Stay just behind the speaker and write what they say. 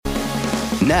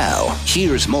Now,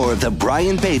 here's more of the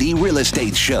Brian Beatty Real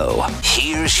Estate Show.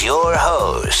 Here's your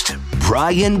host,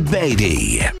 Brian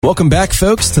Beatty. Welcome back,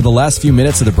 folks, to the last few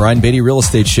minutes of the Brian Beatty Real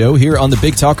Estate Show here on the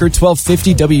Big Talker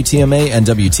 1250 WTMA and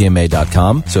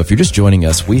WTMA.com. So if you're just joining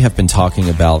us, we have been talking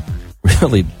about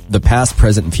really the past,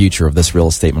 present, and future of this real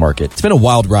estate market. It's been a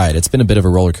wild ride. It's been a bit of a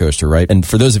roller coaster, right? And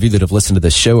for those of you that have listened to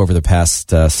this show over the past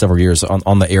several years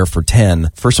on the air for 10,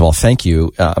 first of all, thank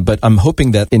you. But I'm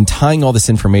hoping that in tying all this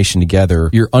information together,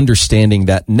 you're understanding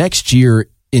that next year,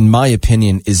 in my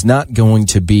opinion, is not going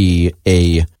to be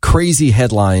a crazy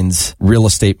headlines real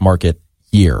estate market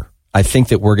year. I think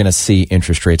that we're going to see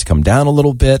interest rates come down a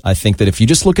little bit. I think that if you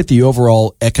just look at the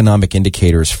overall economic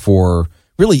indicators for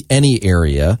really any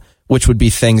area, which would be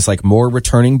things like more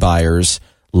returning buyers,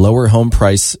 lower home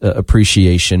price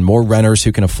appreciation, more renters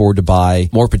who can afford to buy,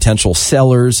 more potential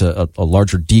sellers, a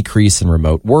larger decrease in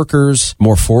remote workers,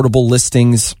 more affordable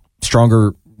listings,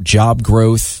 stronger job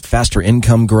growth, faster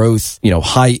income growth,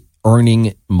 high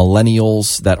earning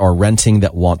millennials that are renting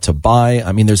that want to buy.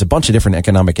 I mean, there's a bunch of different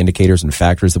economic indicators and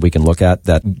factors that we can look at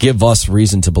that give us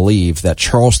reason to believe that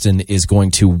Charleston is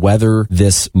going to weather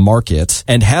this market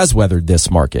and has weathered this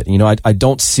market. I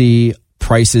don't see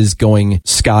prices going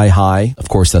sky high. Of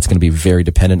course, that's going to be very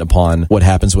dependent upon what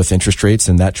happens with interest rates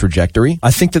and that trajectory. I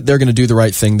think that they're going to do the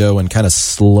right thing, though, and kind of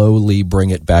slowly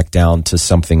bring it back down to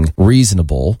something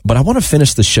reasonable. But I want to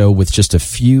finish the show with just a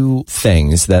few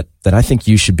things that I think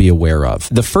you should be aware of.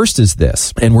 The first is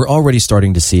this, and we're already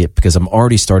starting to see it because I'm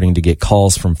already starting to get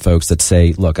calls from folks that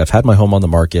say, look, I've had my home on the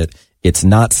market. It's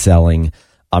not selling.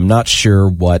 I'm not sure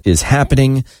what is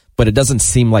happening, but it doesn't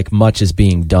seem like much is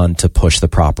being done to push the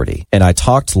property. And I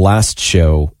talked last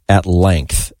show at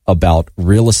length about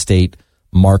real estate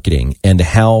marketing and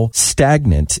how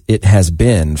stagnant it has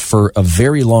been for a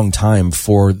very long time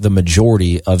for the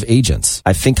majority of agents.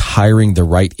 I think hiring the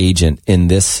right agent in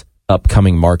this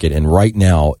upcoming market and right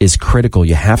now is critical.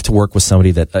 You have to work with somebody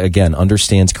that, again,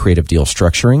 understands creative deal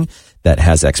structuring, that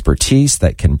has expertise,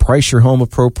 that can price your home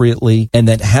appropriately, and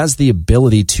that has the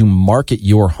ability to market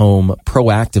your home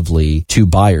proactively to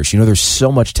buyers. There's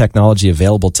so much technology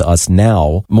available to us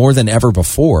now, more than ever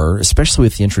before, especially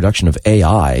with the introduction of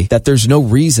AI, that there's no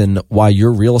reason why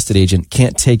your real estate agent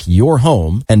can't take your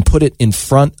home and put it in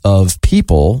front of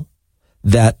people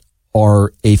that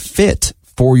are a fit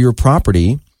for your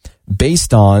property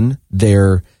based on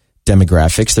their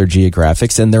demographics, their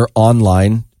geographics, and their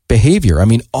online behavior. I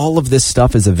mean, all of this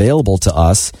stuff is available to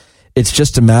us. It's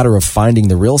just a matter of finding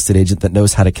the real estate agent that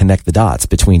knows how to connect the dots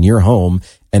between your home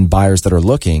and buyers that are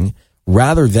looking,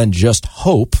 rather than just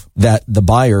hope that the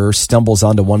buyer stumbles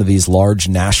onto one of these large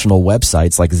national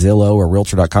websites like Zillow or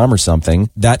Realtor.com or something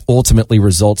that ultimately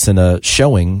results in a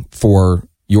showing for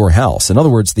your house. In other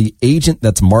words, the agent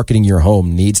that's marketing your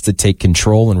home needs to take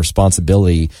control and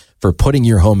responsibility for putting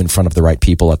your home in front of the right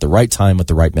people at the right time with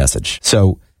the right message.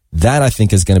 So that, I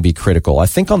think, is going to be critical. I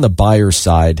think on the buyer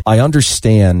side, I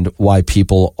understand why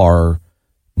people are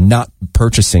not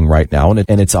purchasing right now,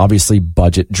 and it's obviously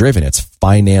budget driven. It's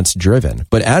finance driven.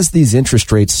 But as these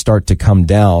interest rates start to come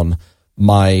down,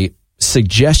 my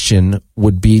suggestion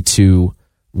would be to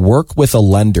work with a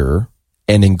lender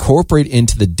and incorporate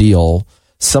into the deal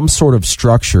some sort of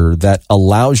structure that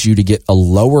allows you to get a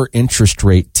lower interest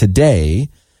rate today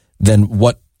than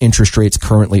what interest rates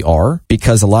currently are,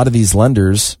 because a lot of these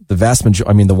lenders, the vast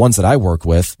majority, the ones that I work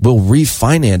with, will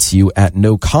refinance you at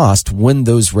no cost when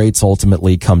those rates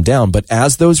ultimately come down. But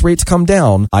as those rates come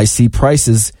down, I see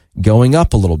prices going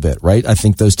up a little bit, right? I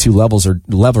think those two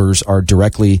levers are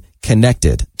directly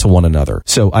connected to one another.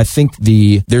 So I think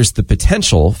there's the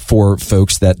potential for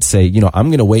folks that say, I'm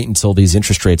going to wait until these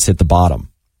interest rates hit the bottom.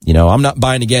 I'm not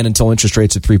buying again until interest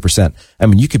rates at 3%.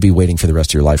 You could be waiting for the rest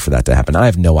of your life for that to happen. I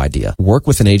have no idea. Work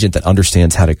with an agent that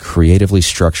understands how to creatively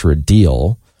structure a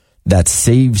deal that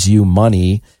saves you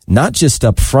money, not just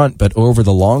up front, but over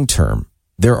the long term.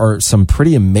 There are some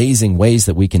pretty amazing ways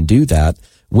that we can do that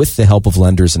with the help of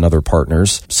lenders and other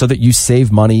partners so that you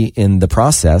save money in the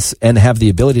process and have the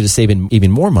ability to save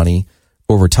even more money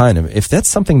over time. If that's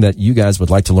something that you guys would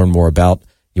like to learn more about,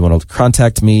 you want to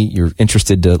contact me, you're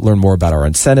interested to learn more about our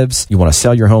incentives, you want to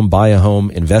sell your home, buy a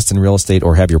home, invest in real estate,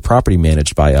 or have your property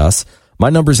managed by us, my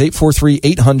number is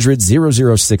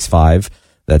 843-800-0065.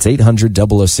 That's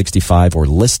 800-0065 or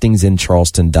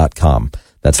listingsincharleston.com.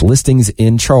 That's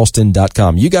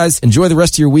listingsincharleston.com. You guys enjoy the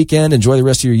rest of your weekend. Enjoy the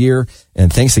rest of your year.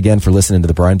 And thanks again for listening to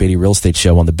the Brian Beatty Real Estate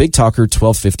Show on the Big Talker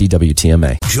 1250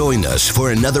 WTMA. Join us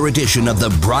for another edition of the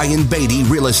Brian Beatty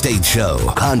Real Estate Show.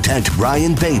 Contact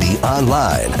Brian Beatty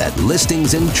online at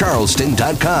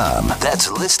listingsincharleston.com. That's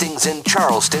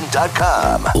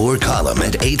listingsincharleston.com. Or call him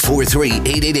at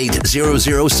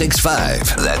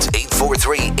 843-888-0065. That's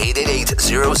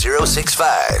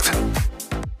 843-888-0065.